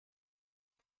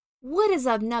What is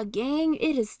up now, gang?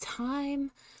 It is time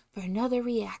for another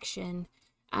reaction.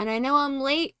 And I know I'm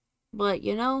late, but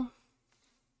you know,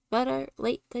 better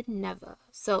late than never.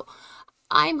 So,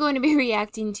 I'm going to be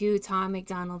reacting to Tom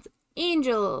MacDonald's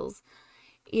Angels.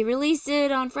 He released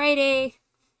it on Friday.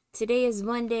 Today is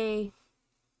Monday.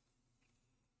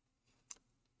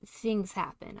 Things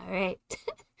happen, alright?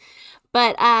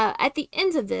 But at the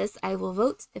end of this, I will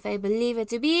vote if I believe it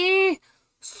to be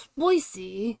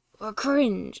SPOICY or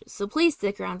cringe. So please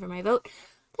stick around for my vote.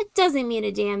 That doesn't mean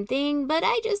a damn thing, but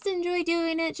I just enjoy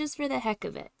doing it just for the heck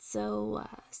of it. So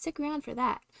stick around for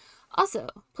that. Also,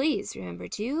 please remember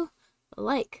to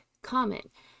like, comment,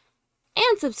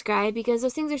 and subscribe because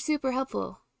those things are super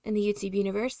helpful in the YouTube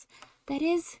universe. That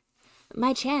is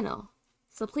my channel.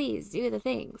 So please do the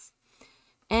things.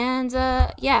 And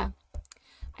yeah,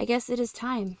 I guess it is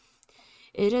time.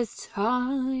 It is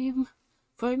time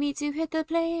for me to hit the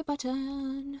play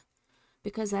button,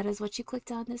 because that is what you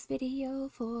clicked on this video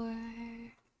for.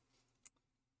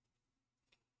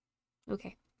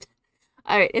 Okay.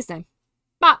 Alright, it's time.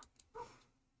 Bop!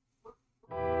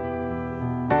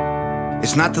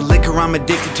 It's not the liquor I'm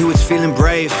addicted to, it's feeling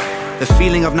brave. The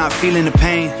feeling of not feeling the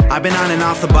pain. I've been on and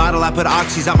off the bottle, I put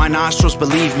oxys out my nostrils.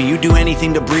 Believe me, you do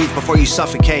anything to breathe before you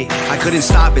suffocate. I couldn't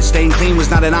stop it, staying clean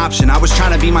was not an option. I was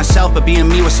trying to be myself, but being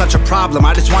me was such a problem.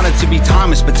 I just wanted to be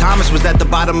Thomas, but Thomas was at the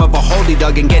bottom of a hole he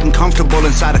dug and getting comfortable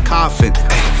inside a coffin.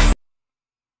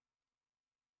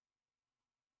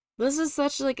 This is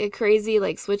such like a crazy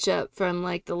like switch up from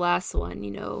like the last one, you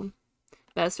know,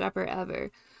 best rapper ever,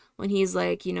 when he's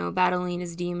like, you know, battling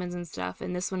his demons and stuff,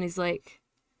 and this one is like,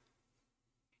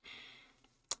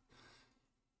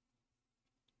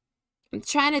 I'm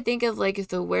trying to think of like if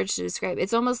the words to describe.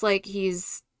 It's almost like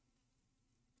he's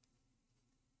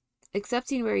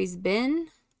accepting where he's been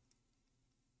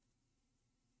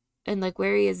and like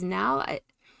where he is now.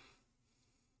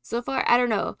 So far, I don't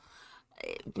know.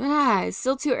 It's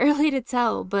still too early to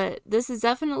tell, but this is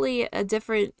definitely a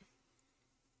different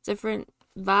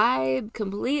vibe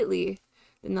completely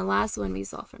than the last one we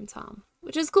saw from Tom,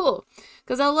 which is cool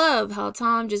because I love how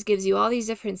Tom just gives you all these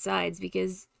different sides,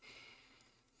 because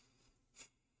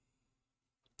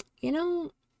you know,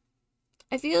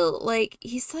 I feel like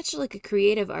he's such like a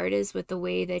creative artist with the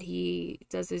way that he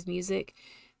does his music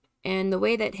and the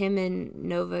way that him and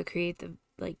Nova create the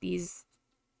like these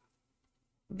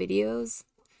videos.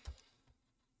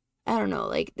 I don't know,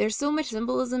 like there's so much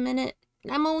symbolism in it.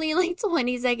 I'm only like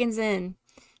 20 seconds in.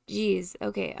 Jeez.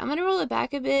 Okay, I'm gonna roll it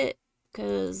back a bit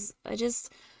because it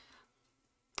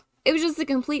was just a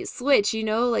complete switch, you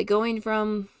know, like going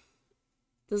from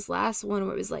this last one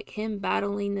where it was like him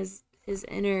battling his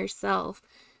inner self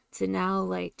to now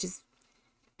like just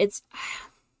this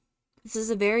is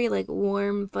a very like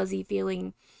warm fuzzy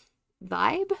feeling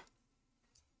vibe,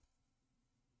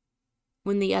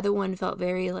 when the other one felt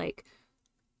very like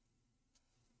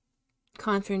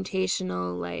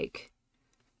confrontational, like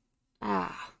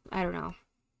I don't know,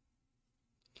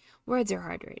 words are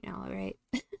hard right now. All right.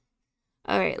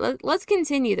 All right, let's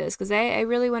continue this because I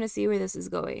really want to see where this is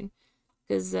going.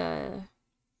 Because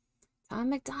Tom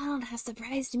MacDonald has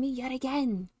surprised me yet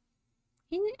again.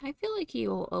 I feel like he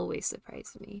will always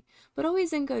surprise me, but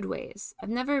always in good ways. I've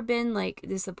never been like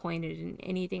disappointed in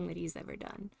anything that he's ever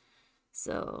done.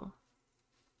 So,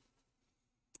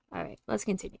 all right, let's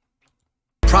continue.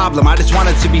 Problem, I just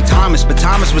wanted to be Thomas, but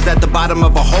Thomas was at the bottom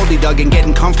of a hole he dug and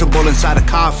getting comfortable inside a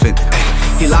coffin.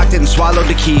 He locked it and swallowed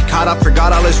the key, caught up,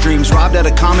 forgot all his dreams, robbed at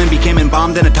a common, became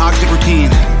embalmed in a toxic routine.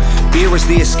 Beer was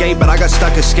the escape, but I got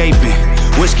stuck escaping.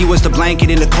 Whiskey was the blanket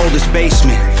in the coldest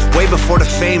basement. Way before the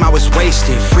fame, I was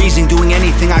wasted, freezing, doing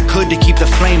anything I could to keep the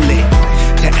flame lit.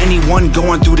 To anyone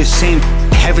going through the same,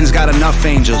 heaven's got enough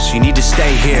angels, you need to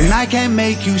stay here. And I can't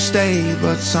make you stay,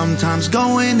 but sometimes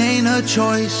going ain't a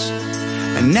choice.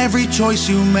 And every choice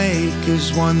you make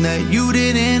is one that you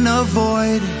didn't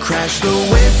avoid. Crash the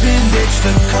whip and ditch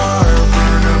the car,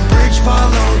 burn a bridge,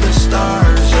 follow the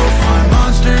stars. You'll find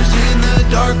monsters in the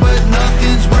dark, but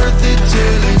nothing's worth it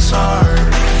till it's hard.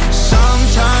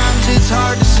 Sometimes it's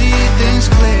hard to see things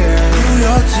clear through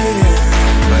your tears,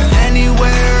 but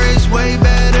anywhere is way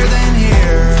better than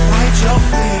here. Fight your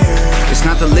fear. It's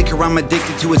not the liquor I'm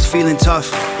addicted to, it's feeling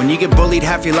tough. When you get bullied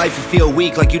half your life, you feel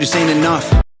weak, like you just ain't enough.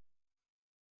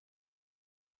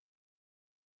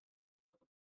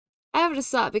 I have to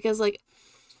stop because like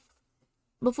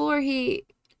before he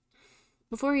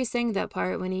sang that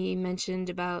part, when he mentioned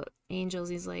about angels,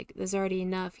 he's like, there's already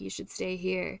enough, you should stay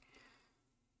here.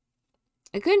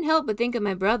 I couldn't help but think of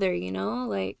my brother, you know,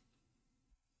 like,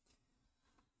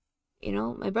 you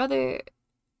know, my brother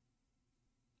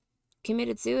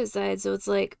committed suicide, so it's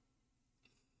like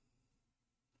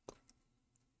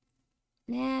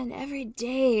man, every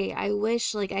day I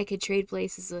wish like I could trade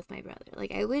places with my brother.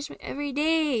 Like I wish every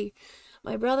day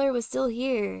my brother was still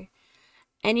here.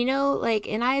 And you know, like,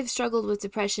 and I've struggled with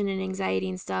depression and anxiety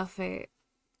and stuff for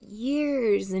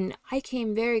years, and I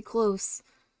came very close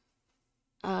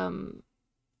to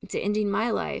ending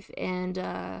my life. And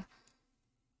I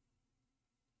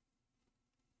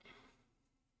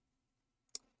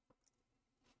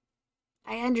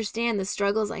understand the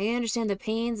struggles, I understand the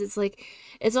pains. It's like,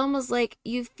 it's almost like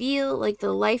you feel like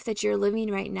the life that you're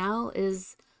living right now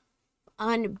is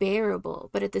unbearable,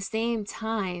 but at the same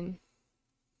time,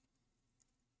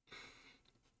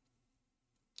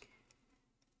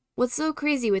 what's so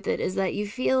crazy with it is that you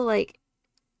feel like,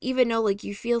 even though like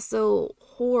you feel so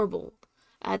horrible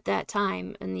at that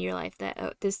time in your life, that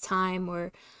at this time,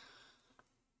 or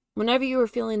whenever you were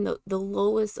feeling the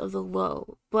lowest of the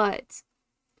low, but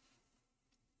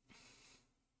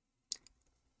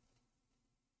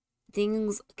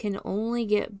things can only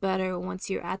get better once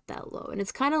you're at that low. And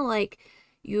it's kind of like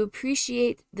you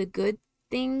appreciate the good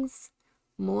things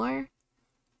more,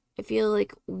 I feel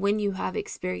like, when you have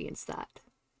experienced that.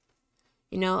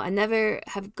 You know, I never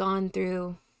have gone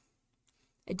through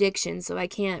addiction, so I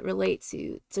can't relate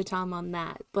to Tom on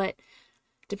that. But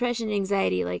depression and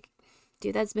anxiety, like,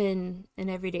 dude, that's been an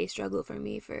everyday struggle for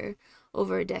me for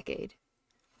over a decade.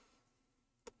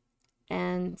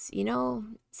 And, you know,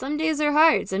 some days are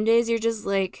hard. Some days you're just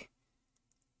like,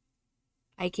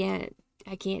 I can't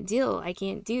deal. I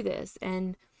can't do this.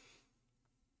 And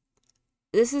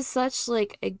this is such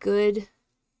like a good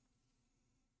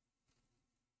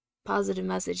positive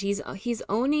message. He's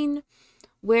owning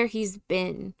where he's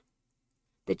been,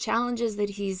 the challenges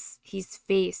that he's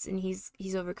faced, and he's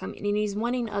overcome, and he's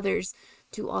wanting others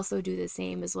to also do the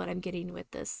same, is what I'm getting with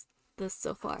this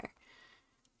so far.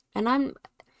 And I'm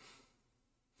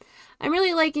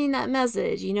really liking that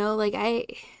message, you know,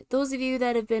 like those of you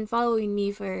that have been following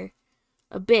me for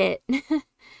a bit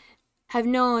have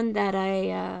known that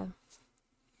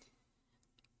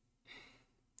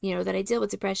you know, that I deal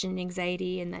with depression and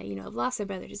anxiety, and that, you know, I've lost my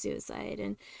brother to suicide,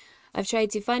 and I've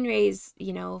tried to fundraise,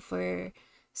 you know, for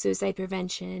suicide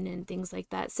prevention and things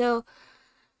like that. So,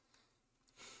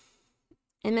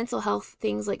 and mental health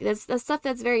things like that's stuff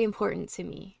that's very important to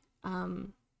me.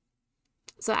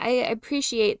 So I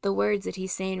appreciate the words that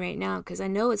he's saying right now, because I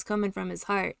know it's coming from his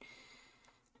heart,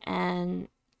 and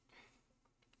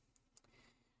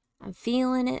I'm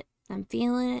feeling it. I'm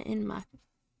feeling it in my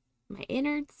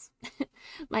innards.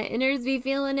 My innards be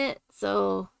feeling it.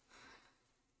 So,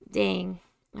 dang.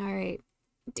 All right.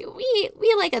 Dude,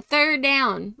 we like a third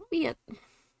down.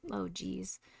 Oh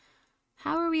geez.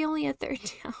 How are we only a third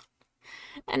down?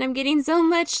 And I'm getting so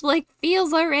much like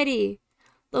feels already.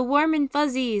 The warm and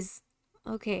fuzzies.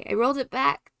 Okay, I rolled it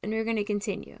back, and we're gonna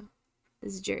continue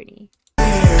this journey.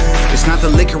 It's not the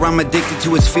liquor I'm addicted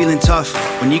to, it's feeling tough.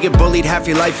 When you get bullied half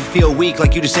your life, you feel weak,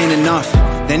 like you just ain't enough.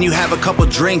 Then you have a couple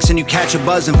drinks and you catch a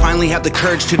buzz, and finally have the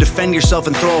courage to defend yourself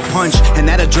and throw a punch. And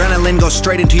that adrenaline goes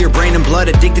straight into your brain and blood.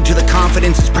 Addicted to the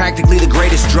confidence, it's practically the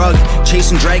greatest drug.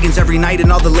 Chasing dragons every night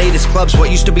in all the latest clubs. What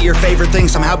used to be your favorite thing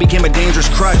somehow became a dangerous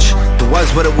crutch. It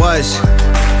was what it was.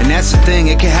 And that's the thing,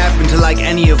 it can happen to like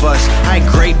any of us. I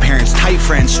had great parents, tight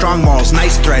friends, strong morals,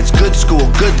 nice threads, good school,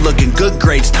 good looking, good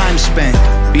grades, time spent.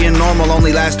 Being normal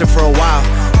only lasted for a while.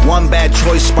 One bad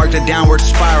choice sparked a downward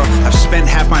spiral. I've spent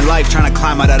half my life trying to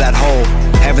climb out of that hole.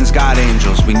 Heaven's got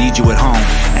angels, we need you at home.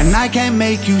 And I can't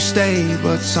make you stay,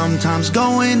 but sometimes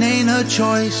going ain't a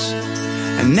choice.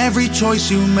 And every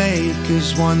choice you make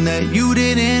is one that you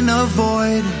didn't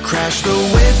avoid. Crash the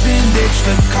whip and ditch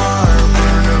the car,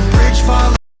 burn a bridge,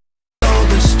 follow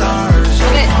the stars.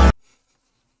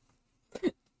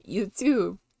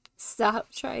 YouTube,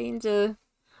 stop trying to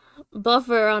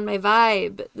buffer on my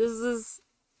vibe. This is,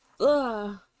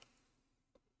 ugh,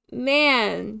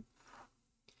 man.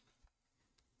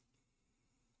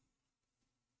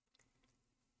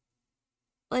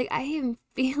 Like, I am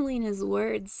feeling his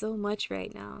words so much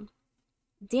right now.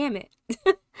 Damn it.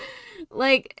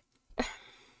 Like,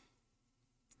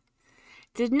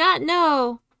 did not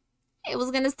know it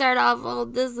was gonna start off all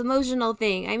this emotional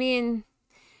thing. I mean,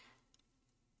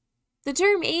 the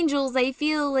term angels, I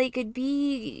feel like, could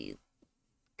be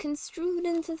construed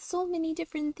into so many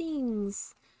different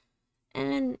things.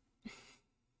 And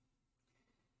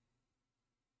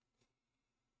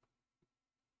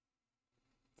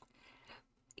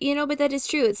you know, but that is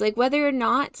true. It's like whether or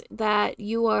not that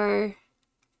you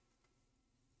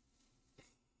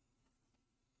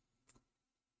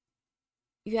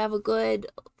have a good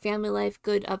family life,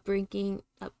 good upbringing,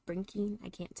 I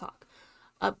can't talk.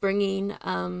 Upbringing,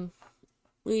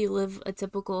 we live a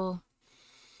typical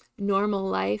normal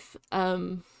life.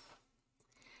 And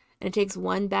it takes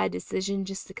one bad decision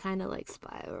just to kind of like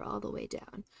spiral all the way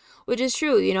down, which is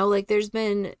true. You know, like there's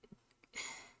been,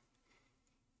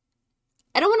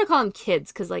 I don't want to call them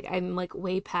kids because like I'm like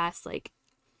way past like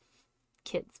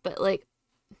kids, but like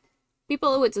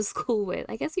people I went to school with.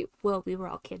 I guess we were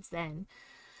all kids then,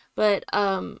 but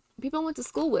people I went to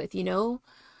school with, you know,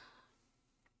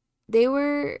 they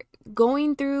were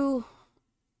going through,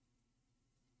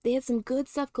 they had some good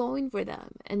stuff going for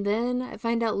them, and then I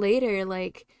find out later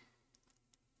like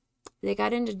they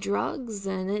got into drugs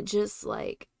and it just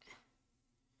like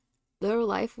their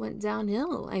life went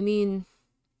downhill. I mean,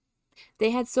 they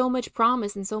had so much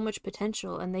promise and so much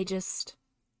potential, and they just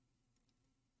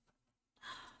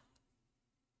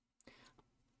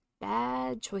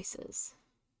bad choices.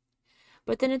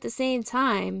 But then at the same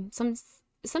time,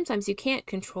 sometimes you can't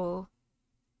control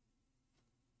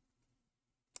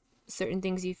certain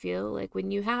things you feel. Like when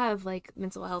you have like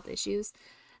mental health issues,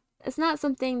 it's not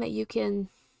something that you can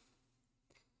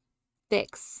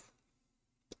fix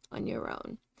on your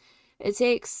own. It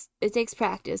takes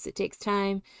practice, it takes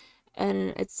time,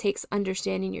 and it takes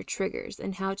understanding your triggers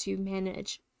and how to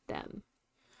manage them.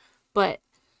 But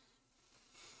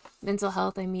mental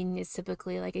health, I mean, is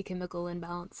typically like a chemical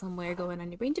imbalance somewhere going on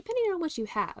in your brain, depending on what you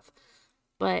have.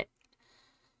 But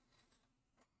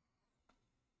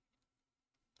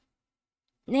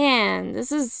man,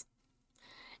 this is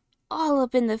all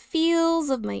up in the feels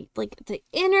of my, like, the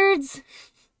innards.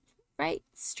 Right?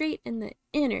 Straight in the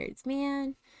innards,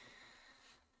 man.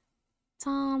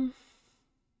 Tom,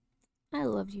 I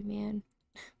love you, man.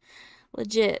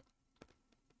 Legit.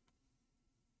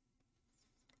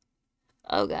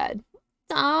 Oh, God.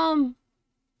 Tom,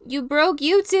 you broke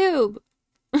YouTube.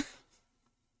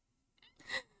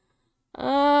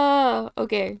 Oh,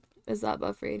 okay. It's not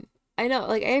buffering. I know,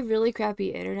 like, I have really crappy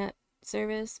internet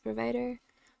service provider.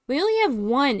 We only have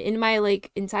one in my, like,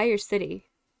 entire city.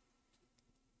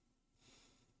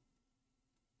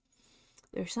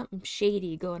 There's something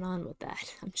shady going on with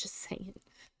that. I'm just saying.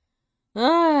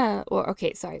 Or,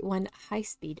 okay, sorry. One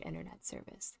high-speed internet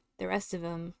service. The rest of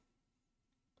them,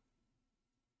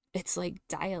 it's like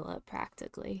dial-up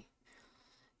practically.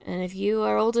 And if you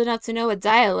are old enough to know what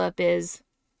dial-up is,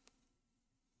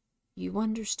 you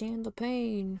understand the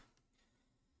pain.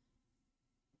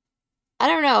 I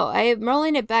don't know. I'm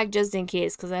rolling it back just in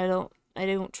case because I don't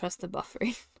trust the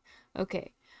buffering.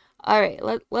 Okay. All right.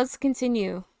 Let's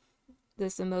continue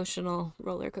this emotional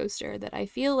roller coaster that I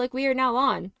feel like we are now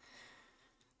on.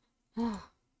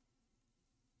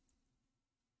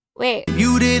 Wait.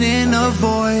 You didn't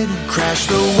avoid. Crash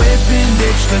the whip and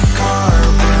ditch the car.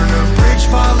 Burn a bridge,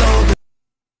 follow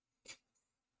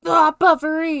the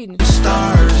Buffering.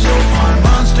 stars. You'll find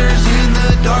monsters in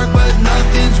the dark, but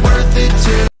nothing's worth it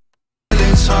till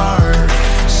it's hard.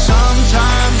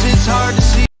 Sometimes it's hard to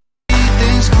see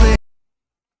things clear.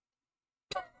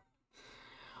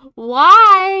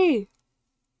 Why?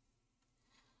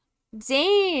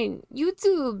 Dang,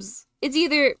 YouTube's. It's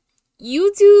either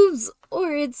YouTube's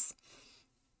or it's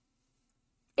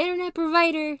internet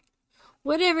provider.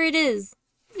 Whatever it is,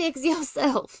 fix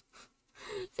yourself.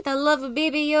 For the love of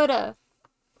Baby Yoda,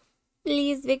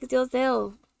 please fix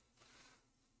yourself.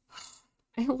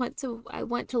 I want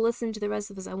to listen to the rest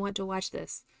of this. I want to watch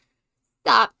this.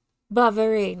 Stop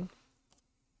buffering.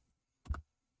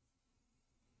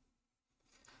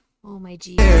 Oh my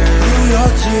G. But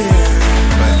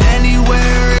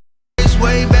anywhere is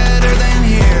way better than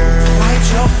here.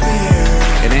 Fight your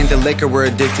fear. It ain't the liquor we're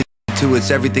addicted to, it's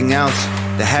everything else.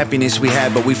 The happiness we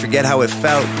had, but we forget how it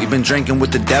felt. We've been drinking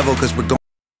with the devil cause we're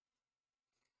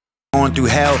going through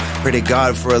hell. Pray to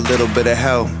God for a little bit of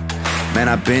help. Man,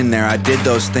 I've been there, I did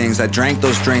those things, I drank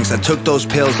those drinks, I took those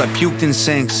pills, I puked in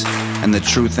sinks. And the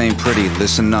truth ain't pretty,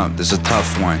 listen up, this is a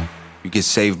tough one. You get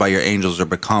saved by your angels or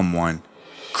become one.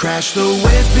 Crash the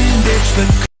whip and ditch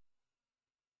the...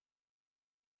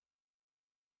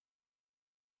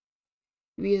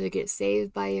 You either get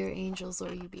saved by your angels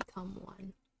or you become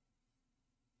one.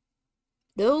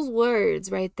 Those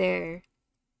words right there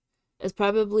is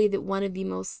probably one of the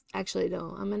most... Actually,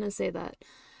 no, I'm going to say that.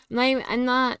 I'm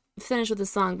not finished with the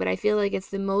song, but I feel like it's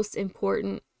the most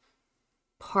important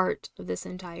part of this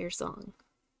entire song.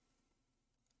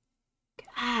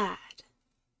 God.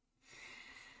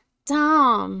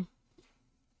 Tom.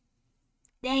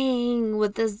 Dang,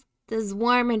 with this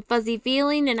warm and fuzzy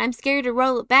feeling, and I'm scared to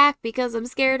roll it back because I'm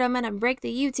scared I'm gonna break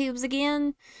the YouTubes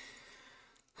again.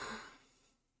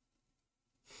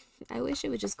 I wish it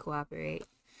would just cooperate.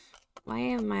 Why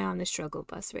am I on the struggle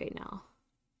bus right now?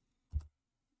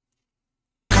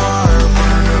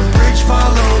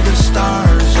 Follow the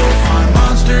stars, you'll find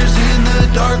monsters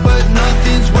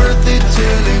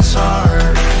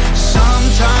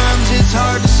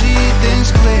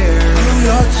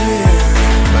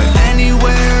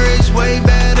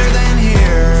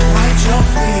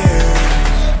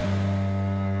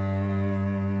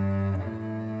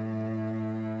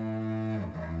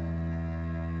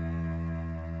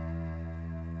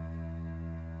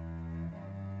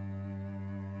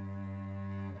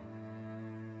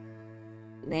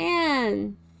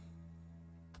Man.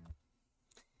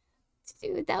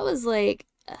 Dude, that was like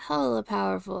hella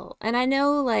powerful. And I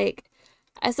know, like,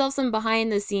 I saw some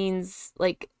behind the scenes,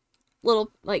 like,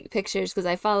 little, like, pictures, because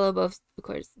I follow both, of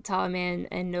course, Tom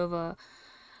and Nova.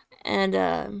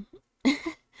 And,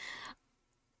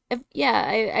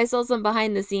 yeah, I saw some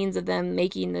behind the scenes of them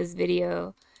making this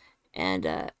video.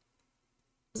 And,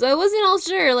 so I wasn't all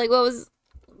sure, like,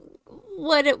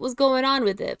 what it was going on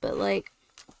with it, but, like,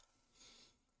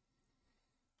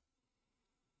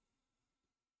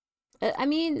 I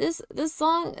mean, this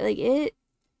song, like, it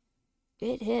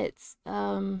hits.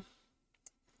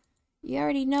 You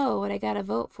already know what I gotta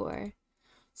vote for.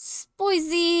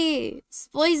 SPOICY!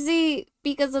 SPOICY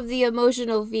because of the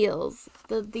emotional feels.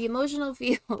 The emotional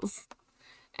feels.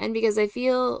 And because I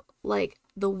feel like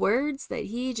the words that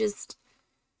he just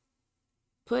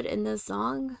put in this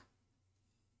song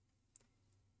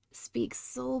speak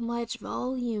so much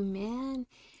volume, man.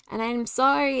 And I'm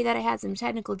sorry that I had some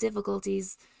technical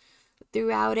difficulties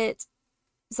throughout it.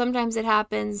 Sometimes it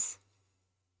happens.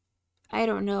 I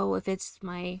don't know if it's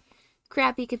my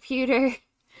crappy computer,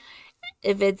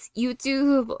 if it's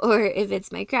YouTube, or if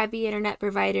it's my crappy internet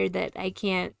provider that I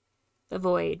can't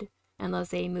avoid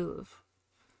unless I move,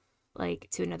 like,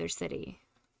 to another city.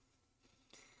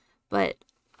 But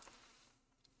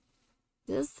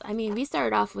this, I mean, we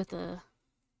started off with an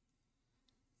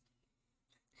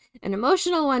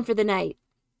emotional one for the night.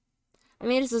 I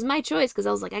mean, this was my choice because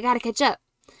I was like, I gotta catch up.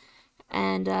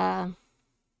 And,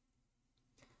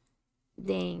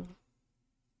 dang.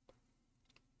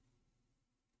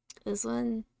 This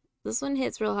one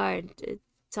hits real hard.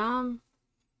 Tom,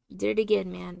 you did it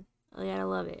again, man. I gotta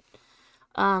love it.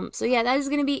 So yeah, that is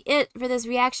gonna be it for this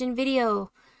reaction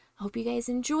video. I hope you guys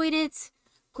enjoyed it.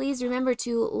 Please remember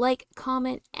to like,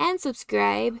 comment, and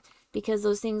subscribe, because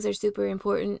those things are super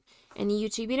important in the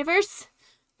YouTube universe.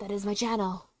 That is my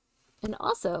channel. And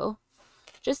also,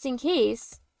 just in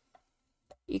case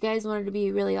you guys wanted to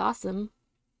be really awesome,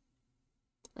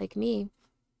 like me,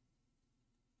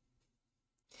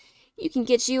 you can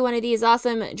get you one of these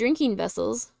awesome drinking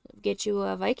vessels, get you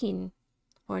a Viking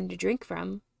horn to drink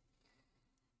from,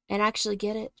 and actually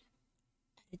get it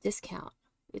at a discount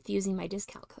with using my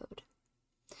discount code.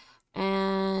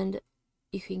 And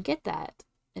you can get that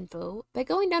info by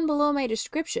going down below my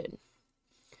description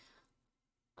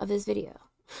of this video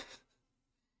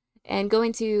and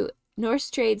going to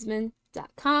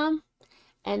norsetradesman.com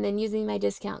and then using my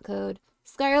discount code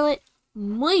Scarlet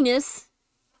minus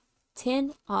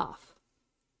 10 off.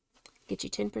 Get you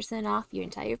 10% off your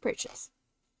entire purchase.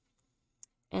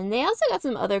 And they also got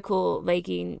some other cool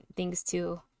Viking things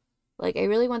too. Like, I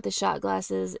really want the shot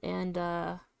glasses and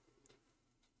a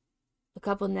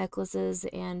couple necklaces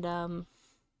and a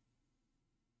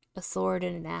sword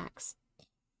and an axe.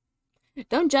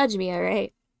 Don't judge me,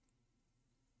 alright?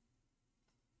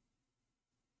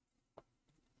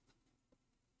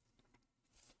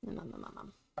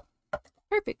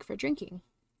 Perfect for drinking.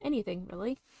 Anything,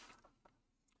 really.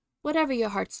 Whatever your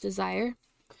heart's desire.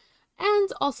 And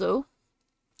also,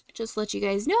 just let you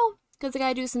guys know, because I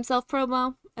gotta do some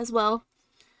self-promo as well,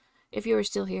 if you were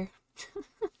still here.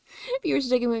 If you were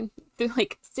sticking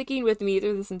with me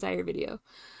through this entire video.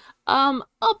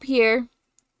 Up here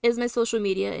is my social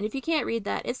media, and if you can't read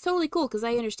that, it's totally cool, because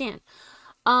I understand.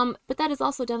 But that is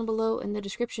also down below in the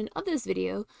description of this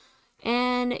video.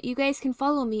 And you guys can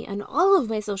follow me on all of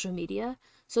my social media,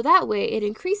 so that way it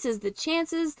increases the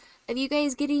chances of you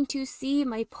guys getting to see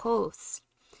my posts.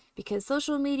 Because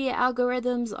social media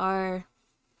algorithms are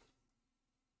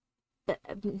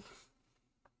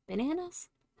bananas?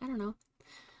 I don't know.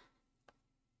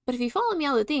 But if you follow me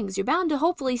all the things, you're bound to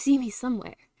hopefully see me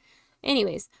somewhere.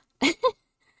 Anyways,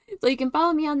 so you can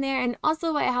follow me on there. And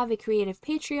also I have a creative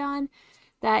Patreon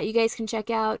that you guys can check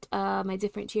out my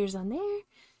different tiers on there.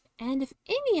 And if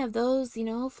any of those, you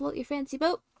know, float your fancy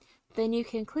boat, then you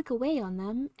can click away on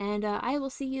them, and I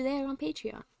will see you there on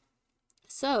Patreon.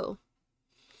 So,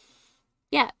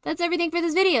 yeah, that's everything for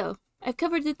this video. I've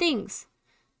covered the things.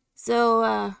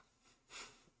 So,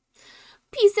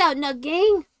 peace out, Nug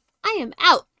Gang. I am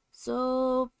out.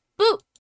 So, boop.